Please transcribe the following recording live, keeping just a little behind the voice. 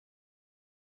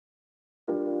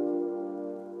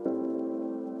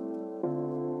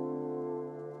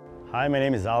Hi, my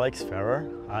name is Alex Ferror.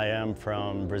 I am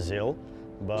from Brazil,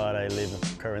 but I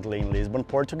live currently in Lisbon,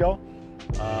 Portugal.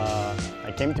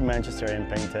 I came to Manchester and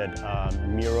painted a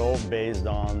mural based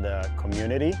on the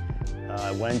community.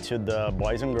 I went to the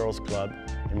Boys and Girls Club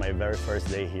in my very first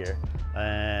day here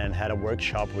and had a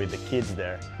workshop with the kids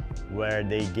there where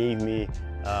they gave me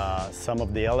some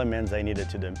of the elements I needed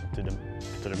to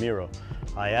the mural.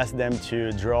 I asked them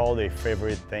to draw their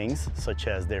favorite things, such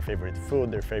as their favorite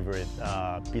food, their favorite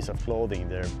piece of clothing,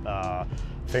 their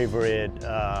favorite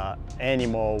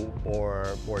animal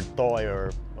or toy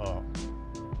or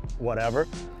whatever.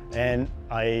 And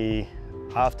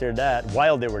after that,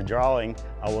 while they were drawing,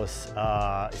 I was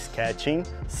sketching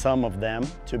some of them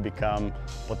to become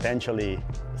potentially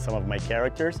some of my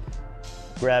characters.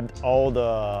 Grabbed all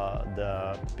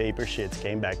the paper sheets,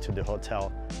 came back to the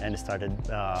hotel and started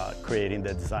creating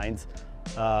the designs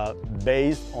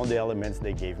based on the elements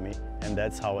they gave me, and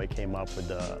that's how I came up with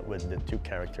the two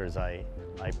characters I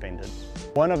painted.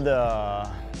 One of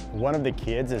the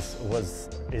kids is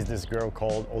this girl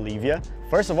called Olivia.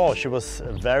 First of all, she was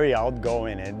very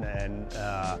outgoing and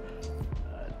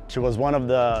she was one of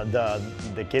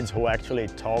the kids who actually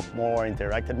talked more,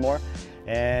 interacted more.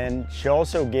 And she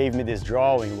also gave me this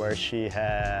drawing where she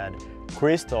had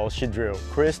crystals. She drew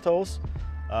crystals,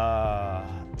 a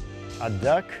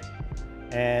duck,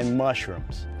 and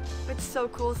mushrooms. It's so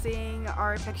cool seeing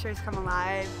our pictures come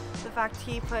alive. The fact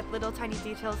he put little tiny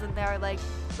details in there, like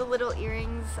the little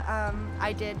earrings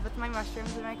I did with my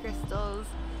mushrooms and my crystals.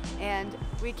 And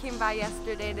we came by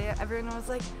yesterday and everyone was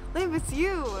like, "Liv, it's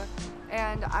you!"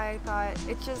 And I thought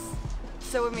it's just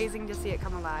so amazing to see it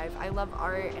come alive. I love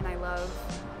art and I love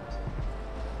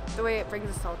the way it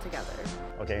brings us all together.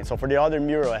 Okay, so for the other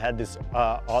mural, I had this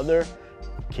other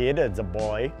kid, it's a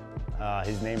boy.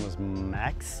 His name was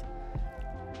Max.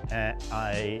 And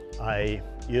I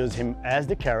used him as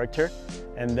the character.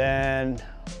 And then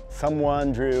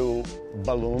someone drew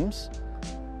balloons.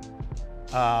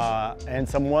 And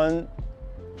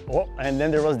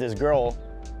then there was this girl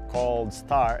called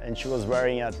Star, and she was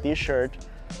wearing a t-shirt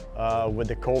with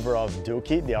the cover of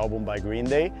Dookie, the album by Green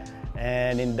Day.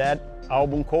 And in that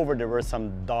album cover there were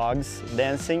some dogs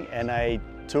dancing, and I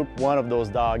took one of those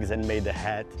dogs and made the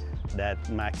hat that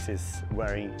Max is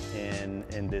wearing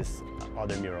in this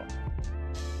other mural.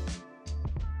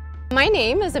 My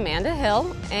name is Amanda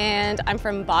Hill and I'm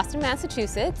from Boston,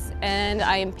 Massachusetts, and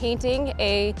I am painting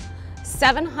a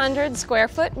 700 square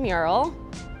foot mural,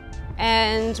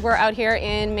 and we're out here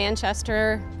in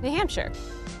Manchester, New Hampshire.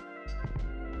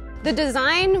 The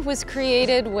design was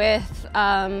created with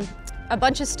a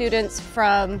bunch of students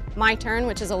from My Turn,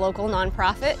 which is a local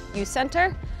nonprofit youth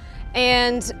center.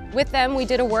 And with them, we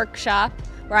did a workshop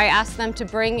where I asked them to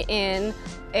bring in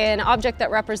an object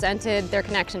that represented their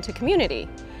connection to community.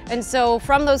 And so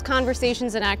from those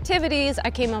conversations and activities, I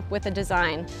came up with a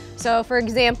design. So for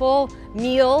example,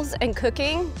 meals and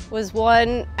cooking was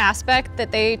one aspect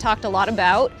that they talked a lot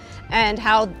about, and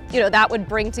how that would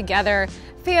bring together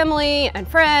family and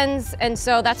friends. And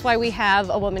so that's why we have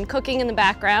a woman cooking in the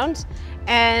background,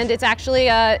 and it's actually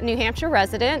a New Hampshire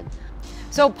resident.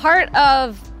 So part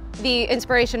of the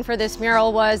inspiration for this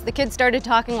mural was the kids started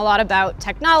talking a lot about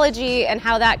technology and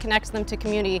how that connects them to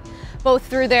community, both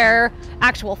through their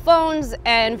actual phones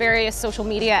and various social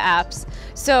media apps.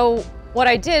 So what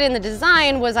I did in the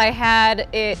design was I had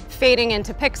it fading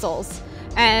into pixels,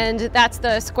 and that's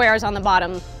the squares on the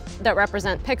bottom that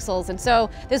represent pixels. And so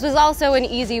this was also an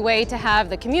easy way to have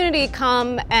the community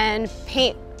come and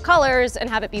paint colors and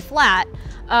have it be flat,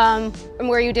 and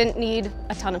where you didn't need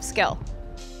a ton of skill.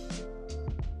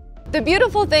 The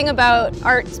beautiful thing about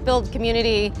Arts Build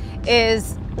Community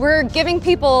is we're giving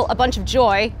people a bunch of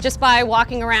joy just by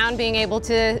walking around, being able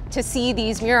to see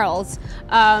these murals.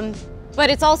 But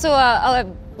it's also a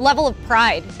level of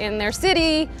pride in their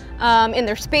city, in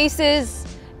their spaces,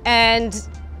 and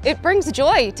it brings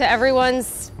joy to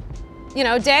everyone's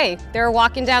day. They're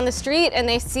walking down the street and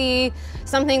they see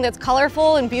something that's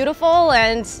colorful and beautiful,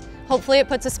 and hopefully it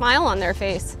puts a smile on their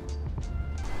face.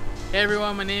 Hey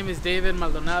everyone, my name is David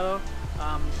Maldonado.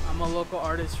 I'm a local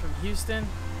artist from Houston,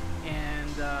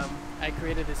 and I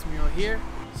created this mural here.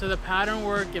 So the pattern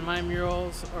work in my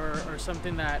murals are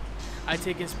something that I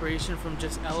take inspiration from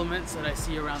just elements that I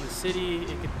see around the city.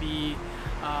 It could be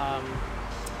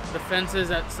the fences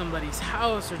at somebody's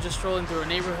house, or just strolling through a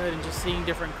neighborhood and just seeing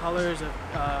different colors of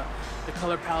the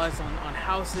color palettes on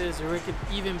houses, or it could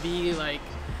even be like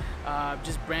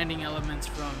just branding elements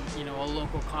from a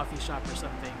local coffee shop or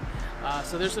something.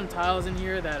 So there's some tiles in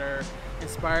here that are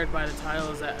inspired by the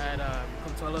tiles at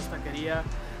Consuelo's Taqueria.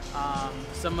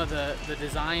 Some of the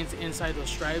designs inside those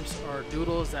stripes are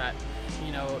doodles that,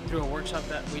 you know, through a workshop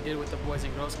that we did with the Boys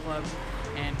and Girls Club,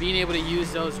 and being able to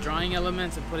use those drawing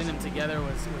elements and putting them together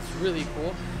was really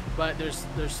cool. But there's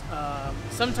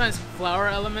sometimes flower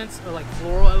elements or like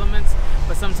floral elements,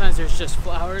 but sometimes there's just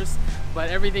flowers, but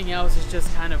everything else is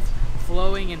just kind of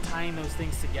flowing and tying those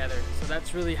things together. So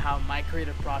that's really how my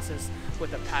creative process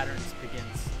with the patterns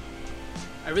begins.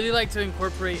 I really like to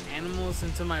incorporate animals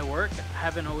into my work. I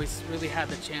haven't always really had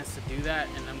the chance to do that,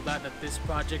 and I'm glad that this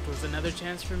project was another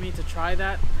chance for me to try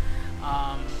that.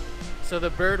 So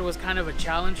the bird was kind of a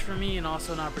challenge for me and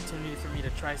also an opportunity for me to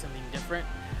try something different,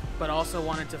 but also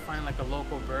wanted to find like a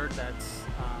local bird that's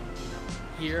you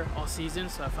know, here all season.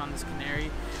 So I found this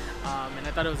canary, and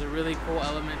I thought it was a really cool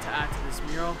element to add to this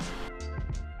mural.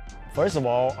 First of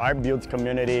all, our build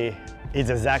community is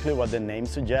exactly what the name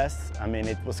suggests. I mean,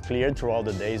 it was clear through all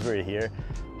the days we were here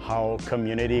how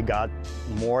community got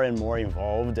more and more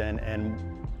involved and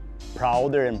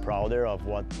prouder and prouder of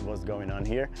what was going on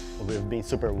here. We've been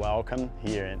super welcome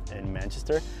here in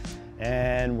Manchester.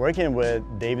 And working with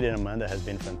David and Amanda has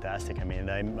been fantastic. I mean,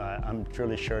 I'm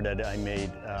truly sure that I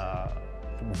made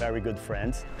very good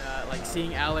friends. Like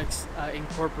seeing Alex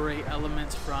incorporate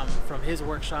elements from his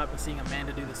workshop and seeing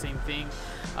Amanda do the same thing.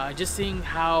 Just seeing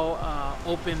how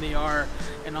open they are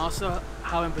and also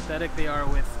how empathetic they are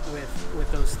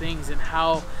with those things, and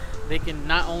how they can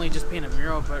not only just paint a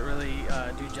mural but really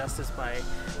do justice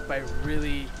by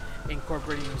really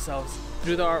incorporating themselves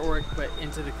through the artwork but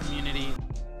into the community.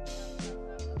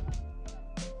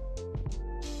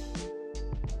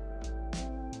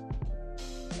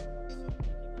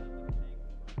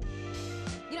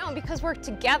 Because we're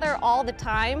together all the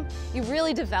time, you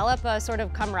really develop a sort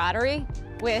of camaraderie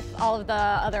with all of the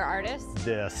other artists.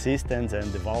 The assistants and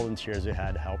the volunteers we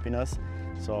had helping us,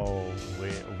 so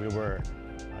we were,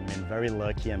 I mean, very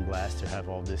lucky and blessed to have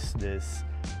all this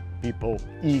people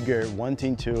eager,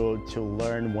 wanting to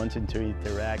learn, wanting to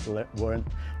interact,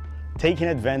 taking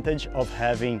advantage of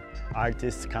having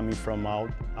artists coming from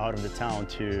out of the town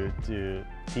to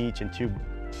teach and to,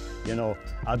 you know,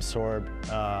 absorb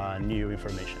new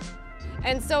information.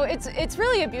 And so it's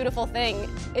really a beautiful thing.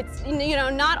 It's, you know,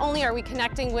 not only are we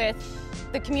connecting with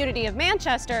the community of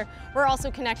Manchester, we're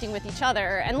also connecting with each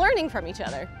other and learning from each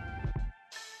other.